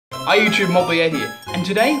Hi YouTube, Mob8 here, and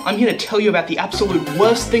today I'm here to tell you about the absolute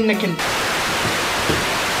worst thing that can...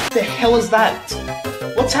 What the hell is that?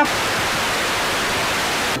 What's happening?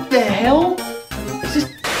 What the hell? Is this...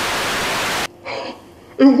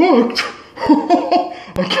 It worked!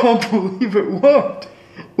 I can't believe it worked!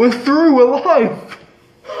 We're through, we're live!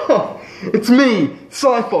 It's me,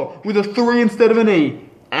 Cypher, with a 3 instead of an E.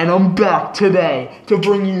 And I'm back today to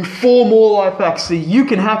bring you 4 more life hacks so you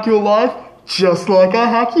can hack your life just like I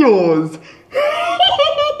hack yours.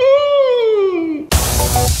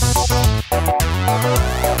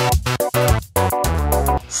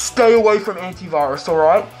 Stay away from antivirus,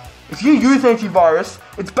 alright? If you use antivirus,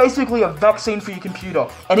 it's basically a vaccine for your computer,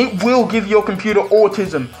 and it will give your computer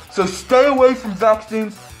autism. So stay away from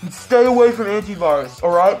vaccines and stay away from antivirus,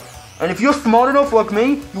 alright? And if you're smart enough like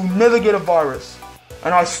me, you'll never get a virus.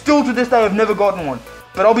 And I still to this day have never gotten one.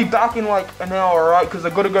 But I'll be back in like an hour, alright? Because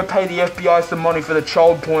I've got to go pay the FBI some money for the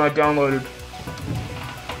child porn I downloaded.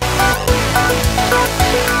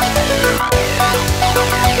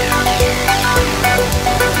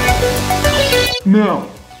 Now,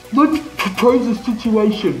 let's propose a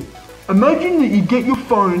situation. Imagine that you get your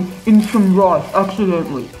phone in some rice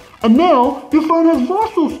accidentally. And now, your phone has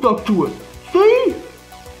rice all stuck to it. See?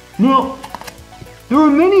 Now, there are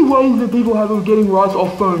many ways that people have of getting rice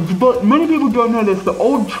off phones, but many people don't know this. The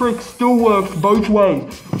old trick still works both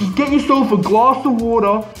ways. Just get yourself a glass of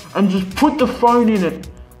water and just put the phone in it.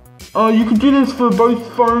 You can do this for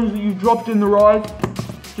both phones that you dropped in the rice.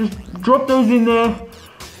 Just drop those in there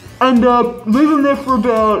and leave them there for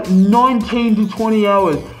about 19 to 20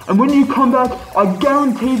 hours. And when you come back, I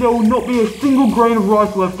guarantee there will not be a single grain of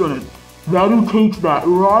rice left on it. That'll teach that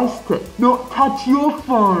rice to not touch your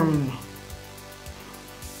phone.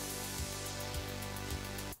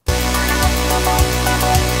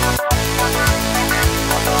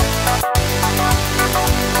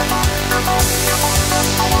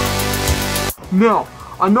 Now,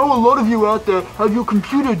 I know a lot of you out there have your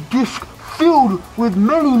computer disk filled with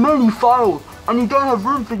many files and you don't have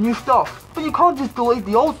room for new stuff. But you can't just delete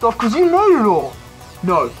the old stuff because you need it all.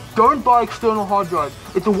 No, don't buy external hard drives.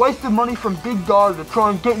 It's a waste of money from big data to try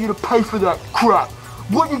and get you to pay for that crap.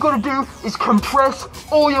 What you gotta do is compress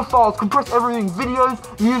all your files. Compress everything, videos,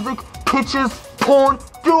 music, pictures, porn,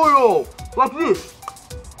 do it all. Like this.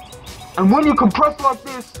 And when you compress like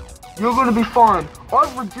this, you're going to be fine.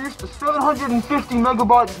 I've reduced a 750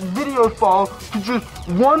 megabyte video file to just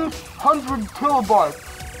 100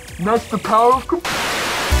 kilobytes. And that's the power of computing.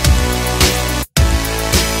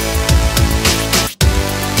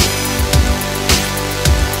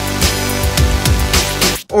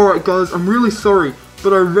 Alright guys, I'm really sorry,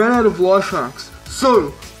 but I ran out of life hacks.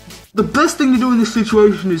 So, the best thing to do in this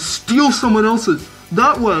situation is steal someone else's.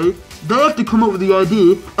 That way, they have to come up with the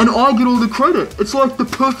idea, and I get all the credit. It's like the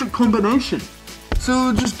perfect combination.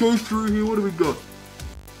 So just go through here, what do we got?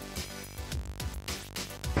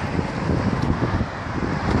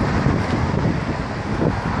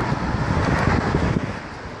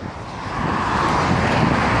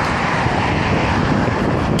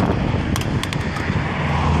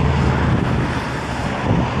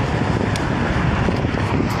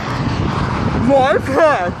 Life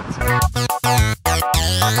hack!